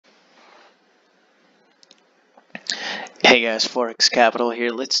Hey guys, Forex Capital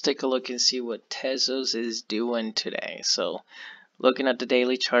here. Let's take a look and see what Tezos is doing today. So, looking at the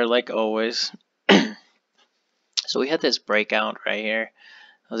daily chart like always. So we had this breakout right here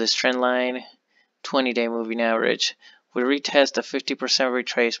of this trend line, 20-day moving average. We retest the 50%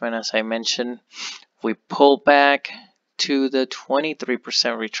 retracement as I mentioned. We pull back to the 23%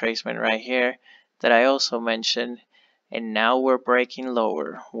 retracement right here that I also mentioned. And now we're breaking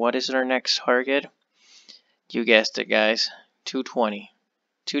lower. What is our next target? You guessed it, guys. 220.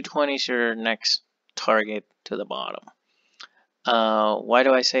 220 is your next target to the bottom. Why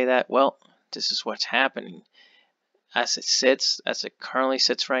do I say that? Well, this is what's happening. As it currently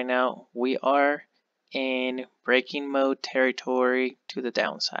sits right now, we are in breaking mode territory to the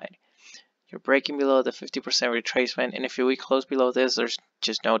downside. You're breaking below the 50% retracement, and if we close below this, there's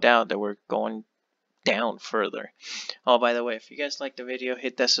just no doubt that we're going down further. Oh, by the way, if you guys like the video,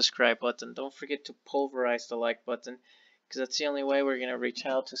 hit that subscribe button. Don't forget to pulverize the like button, because that's the only way we're going to reach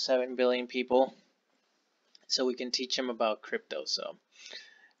out to 7 billion people so we can teach them about crypto. So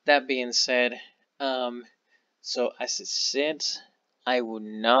that being said, so as it sits, I would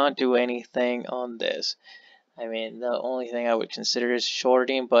not do anything on this. I mean, the only thing I would consider is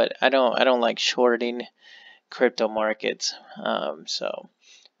shorting, but I don't like shorting crypto markets.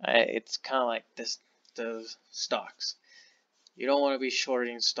 It's kind of like the stocks. You don't want to be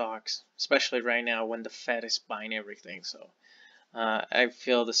shorting stocks, especially right now when the Fed is buying everything. So I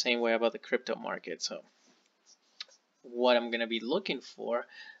feel the same way about the crypto market. So what I'm going to be looking for,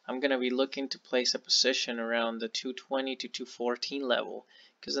 I'm going to be looking to place a position around the 220 to 214 level,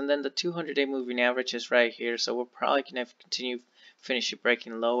 because and then the 200-day moving average is right here, so we're probably going to continue finishing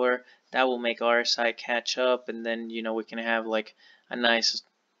breaking lower. That will make RSI catch up, and then we can have like a nice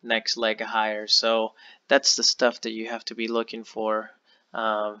next leg higher. So that's the stuff that you have to be looking for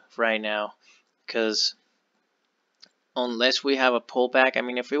right now, because unless we have a pullback, I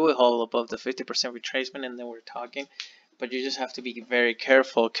mean, if we will hold above the 50% retracement, and then we're talking, but you just have to be very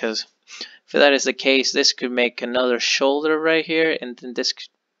careful, because if that is the case, this could make another shoulder right here, and then this could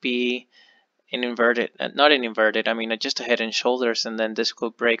be an inverted, not an inverted, I mean just a head and shoulders, and then this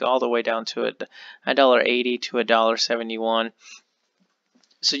could break all the way down to $1.80 to $1.71.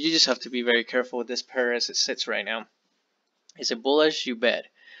 So you just have to be very careful with this pair as it sits right now. Is it bullish? You bet.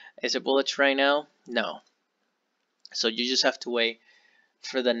 Is it bullish right now? No. So you just have to wait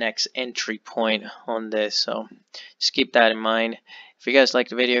for the next entry point on this. So just keep that in mind. If you guys like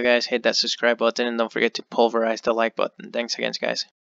the video, guys, hit that subscribe button, and don't forget to pulverize the like button. Thanks again, guys.